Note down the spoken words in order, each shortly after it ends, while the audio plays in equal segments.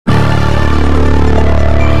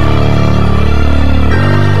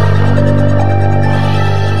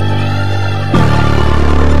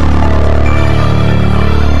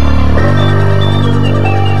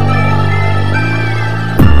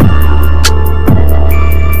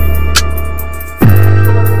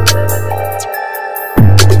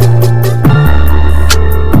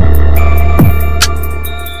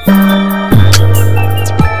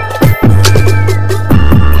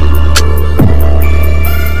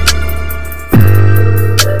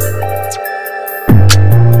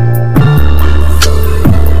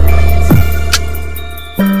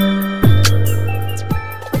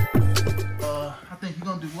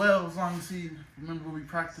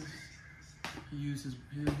practice, he used his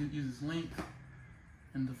link,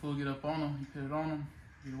 and the fool get up on him, he put it on him,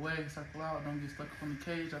 get away, circle out, don't get stuck up on the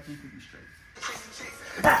cage, I think he'll be straight.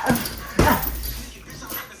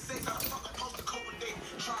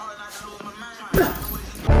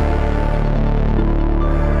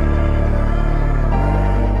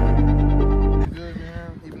 Good,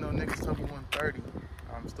 man. Even though niggas told me 130,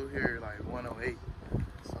 I'm still here like 108.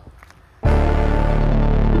 So.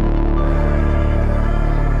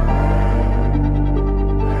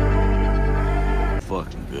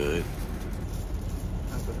 Fucking good.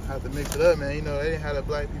 Have to mix it up, man. You know, they didn't have the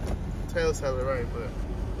black people tail salad right, but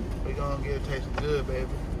we gonna get it tasting good, baby.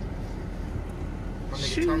 My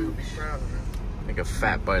nigga Tommy will be proud of man. Make a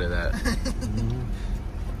fat bite of that.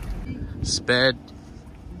 Sped.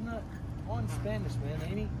 He's not on Spanish, man,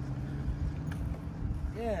 ain't he?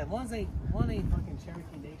 Yeah, one ain't fucking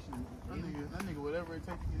Cherokee Nation. That nigga, whatever it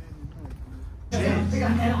takes to get in. I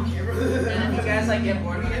don't care. Man, you guys like get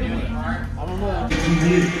bored of it doing art? I don't know.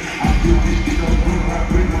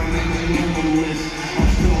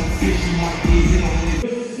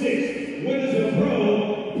 Winners of Pro,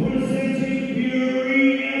 presenting Fury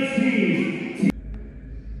STs.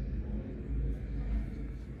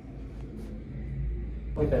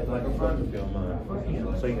 Put that black in front of you,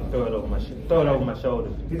 so you can throw it over my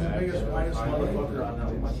shoulders. He's the biggest, whitest motherfucker I know.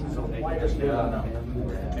 He's the whitest dude I know.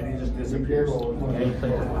 And he just disappears. And he thinks it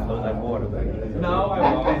looks like water. No, I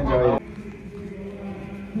won't enjoy it.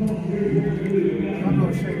 I'm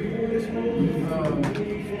gonna shake this one.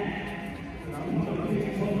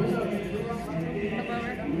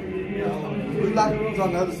 We lock the rooms on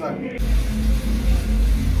the other side.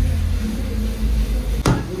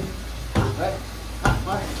 Right.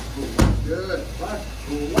 Good. Right.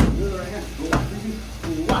 Good right hand.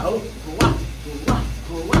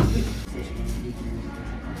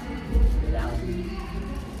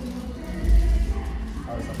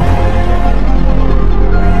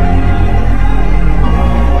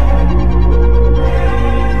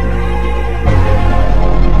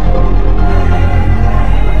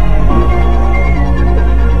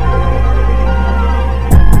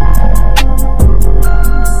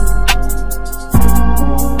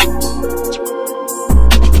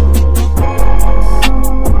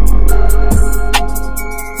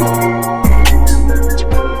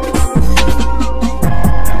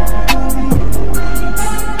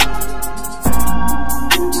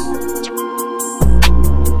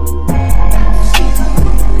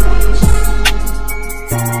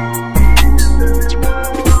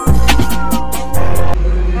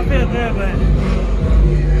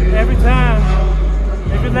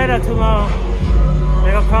 Too long,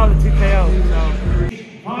 they're gonna call it TKO. So.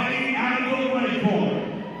 Fighting out of the red corner.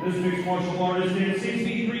 This mixed martial artist is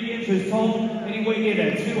 63 inches tall and he weighed in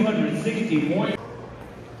at 260 points.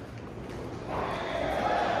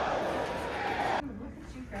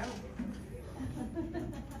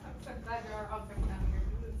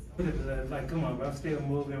 Like, come on, bro. I'm still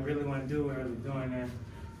moving. Really want to do what I was doing there.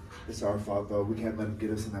 It's our fault though. We can't let them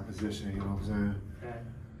get us in that position. You know what I'm saying? Yeah.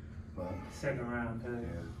 But Second round, cuz. yeah,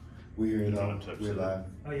 we here though. We're live.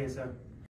 Oh yes, sir.